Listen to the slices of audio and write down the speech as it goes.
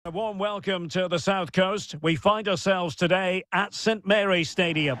A warm welcome to the South Coast. We find ourselves today at St Mary's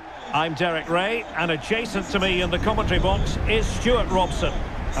Stadium. I'm Derek Ray, and adjacent to me in the commentary box is Stuart Robson.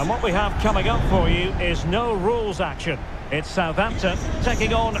 And what we have coming up for you is no rules action. It's Southampton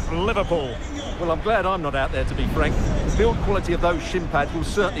taking on Liverpool. Well, I'm glad I'm not out there, to be frank. The build quality of those shin pads will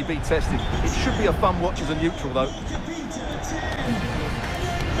certainly be tested. It should be a fun watch as a neutral, though.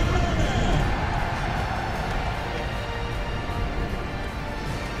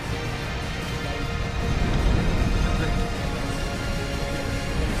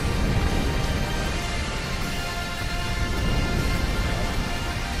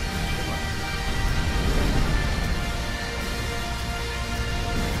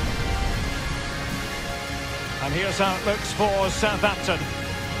 And here's how it looks for Southampton.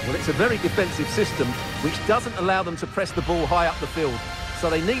 Well, it's a very defensive system, which doesn't allow them to press the ball high up the field. So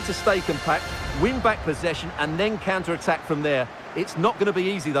they need to stay compact, win back possession, and then counter-attack from there. It's not going to be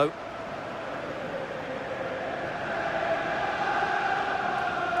easy, though.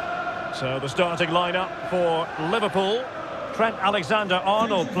 So the starting lineup for Liverpool. Trent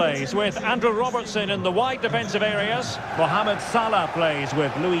Alexander-Arnold plays with Andrew Robertson in the wide defensive areas. Mohamed Salah plays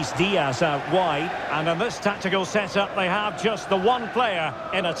with Luis Diaz out wide. And in this tactical setup, they have just the one player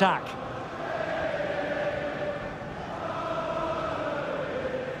in attack.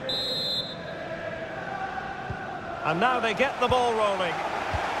 And now they get the ball rolling.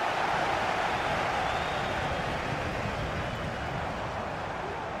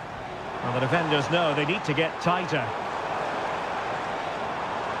 Well, the defenders know they need to get tighter.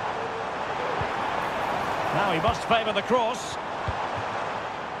 Now he must favour the cross.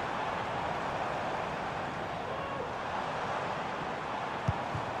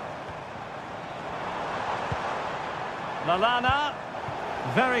 Lallana.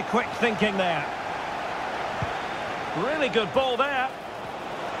 Very quick thinking there. Really good ball there.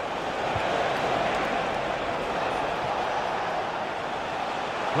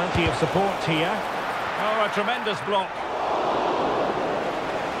 Plenty of support here. Oh, a tremendous block.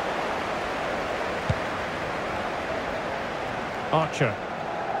 Archer.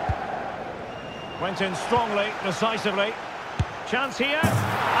 Went in strongly, decisively. Chance here. And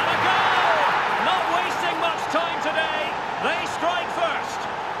a goal! Not wasting much time today. They strike first.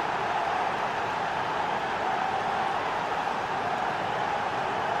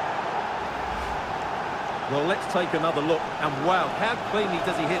 Well, let's take another look. And wow, how cleanly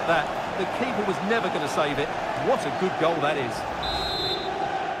does he hit that? The keeper was never going to save it. What a good goal that is.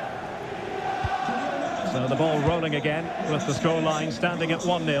 So the ball rolling again with the scoreline standing at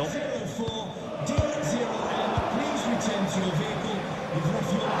 1-0.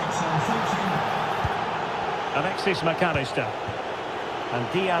 Alexis McAllister.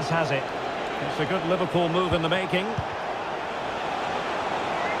 And Diaz has it. It's a good Liverpool move in the making.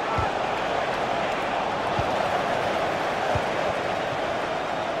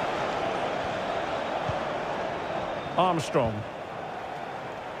 Armstrong.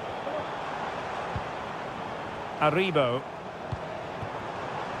 Aribo.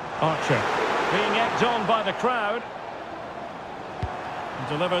 Archer. Being egged on by the crowd.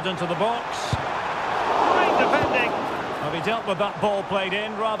 Delivered into the box. Great defending. Well, he dealt with that ball played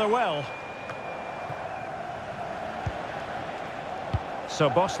in rather well. So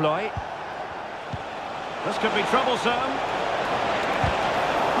Bosloy. This could be troublesome.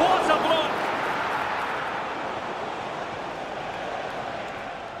 What a block!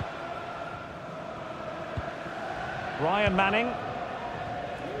 Ryan Manning.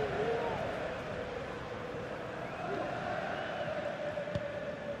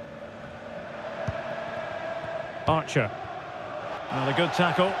 Archer. And a good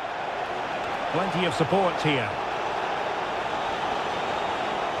tackle. Plenty of support here.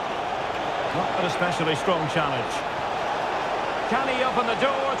 Not an especially strong challenge. Can he open the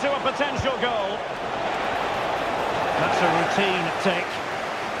door to a potential goal? That's a routine take.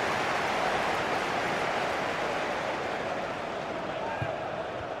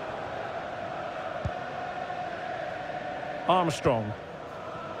 Armstrong.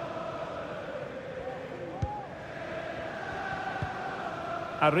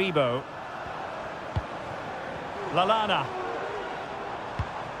 Aribo. Lallana.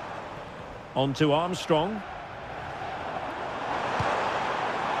 On to Armstrong.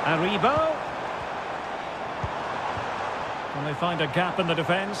 Aribo. And they find a gap in the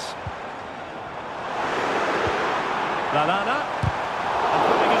defence. Lallana. And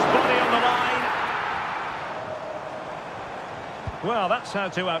putting his body on the line. Well, that's how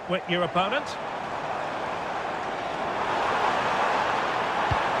to outwit your opponent.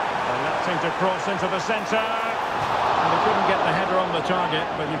 Electing to cross into the centre. And it couldn't Didn't get the header on the target,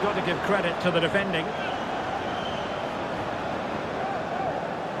 but you've got to give credit to the defending.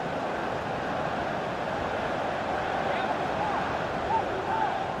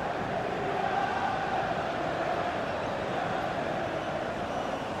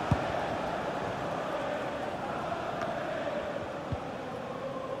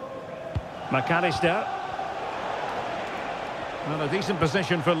 McAllister. Well, a decent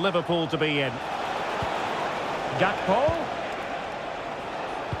position for Liverpool to be in. Gakpo.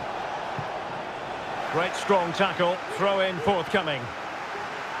 Great strong tackle. Throw in forthcoming.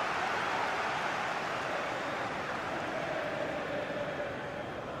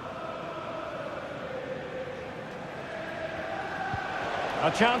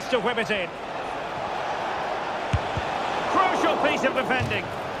 A chance to whip it in. Crucial piece of defending.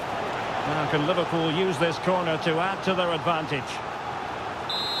 Now can Liverpool use this corner to add to their advantage?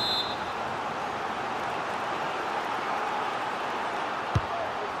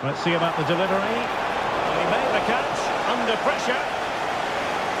 Let's see about the delivery. He made the catch under pressure.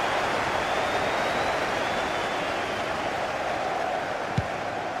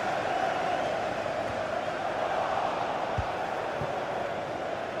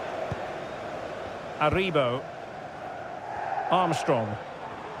 Aribo. Armstrong.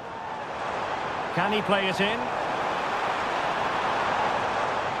 Can he play it in?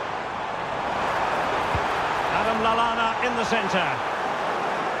 Adam Lallana in the centre.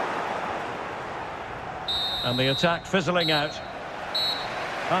 And the attack fizzling out.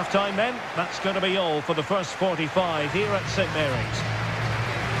 Half-time then, that's going to be all for the first 45 here at St Mary's.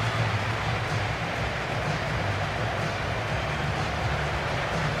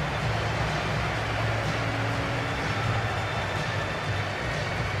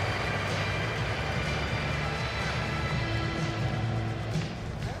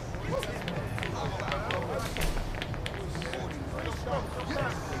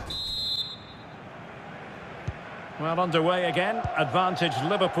 Well, underway again. Advantage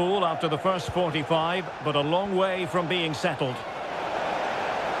Liverpool after the first 45, but a long way from being settled.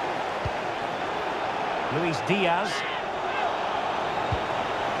 Luis Diaz.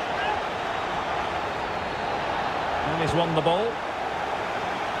 And he's won the ball.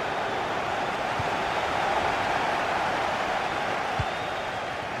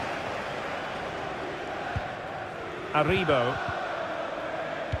 Aribo.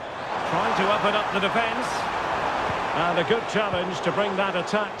 Trying to open up the defence. And a good challenge to bring that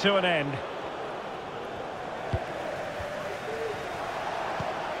attack to an end.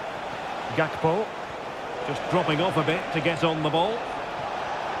 Gakpo. Just dropping off a bit to get on the ball.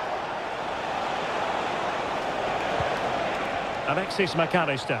 Alexis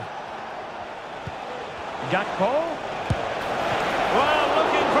McAllister. Gakpo. Well,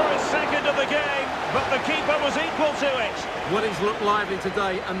 looking for his second of the game, but the keeper was equal to it. Well, he's looked lively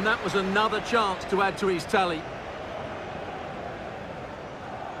today, and that was another chance to add to his tally.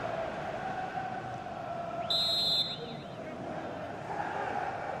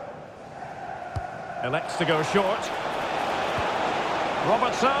 Elects to go short.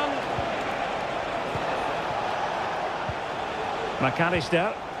 Robertson.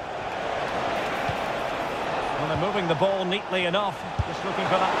 McAllister. Well, they're moving the ball neatly enough. Just looking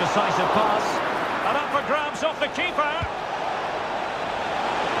for that decisive pass. And up for grabs off the keeper.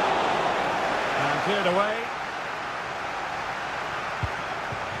 And cleared away.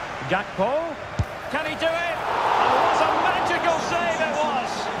 Gakpo. Can he do it? And what a magical save it was!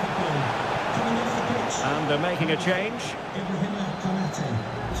 And they're making a change.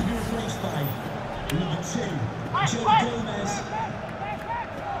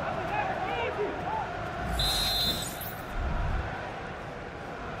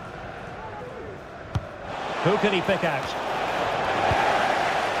 Who can he pick out?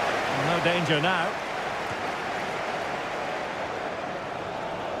 No danger now.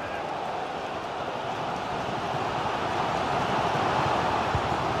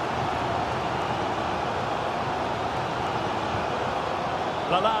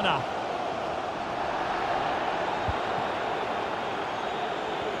 Lallana.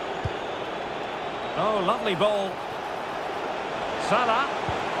 Oh, lovely ball. Salah.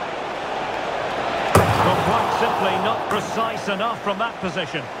 But quite simply not precise enough from that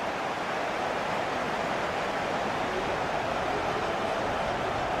position.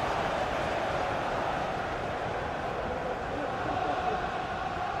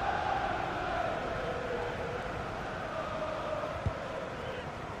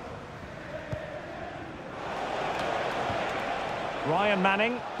 Ryan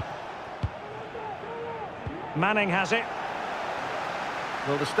Manning. Manning has it.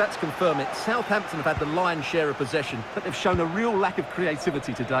 Well, the stats confirm it. Southampton have had the lion's share of possession, but they've shown a real lack of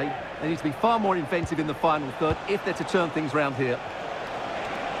creativity today. They need to be far more inventive in the final third if they're to turn things round here.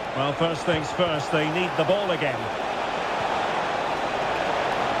 Well, first things first, they need the ball again.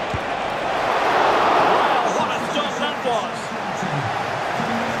 Wow, what a stop that was!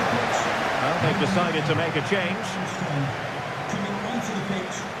 Well, they've decided to make a change. Coming onto the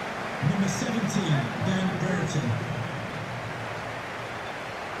pitch, number 17, Dan Brereton.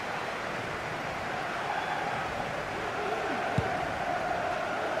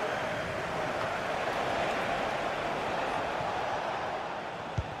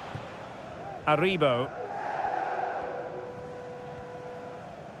 Aribo.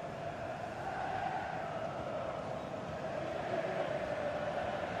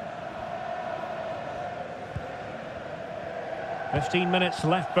 "15 minutes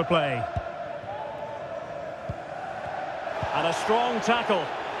left for play. And a strong tackle.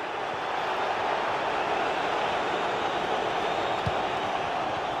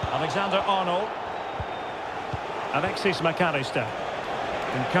 Alexander-Arnold. Alexis McAllister.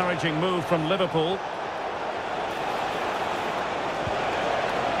 Encouraging move from Liverpool.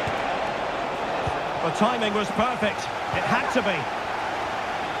 The timing was perfect. It had to be.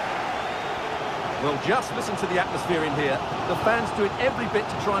 Well, just listen to the atmosphere in here. The fans doing every bit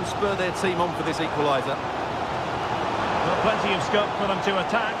to try and spur their team on for this equaliser. Well, plenty of scope for them to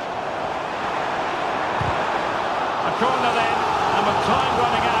attack. A corner then, and with time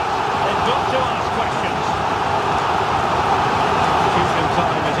running out, they've got to ask questions. Substitution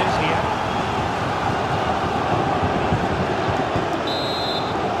time it is here.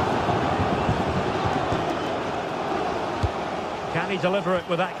 Can he deliver it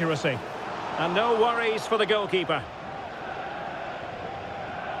with accuracy? And no worries for the goalkeeper.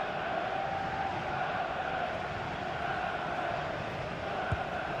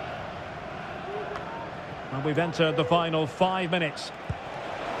 And we've entered the final 5 minutes.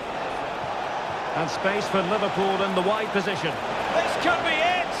 And space for Liverpool in the wide position. This could be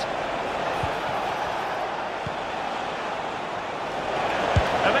it!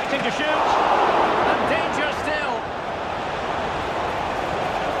 Electing to shoot. And danger still.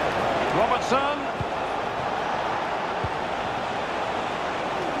 Robertson.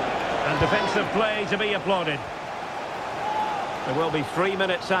 And defensive play to be applauded. There will be 3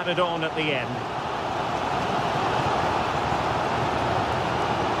 minutes added on at the end.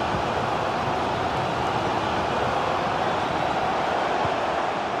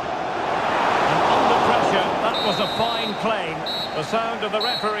 Was a fine claim. The sound of the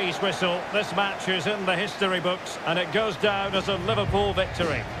referee's whistle. This match is in the history books and it goes down as a Liverpool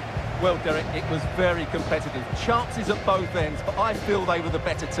victory. Well, Derek, it was very competitive. Chances at both ends, but I feel they were the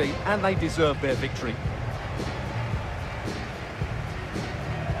better team and they deserved their victory.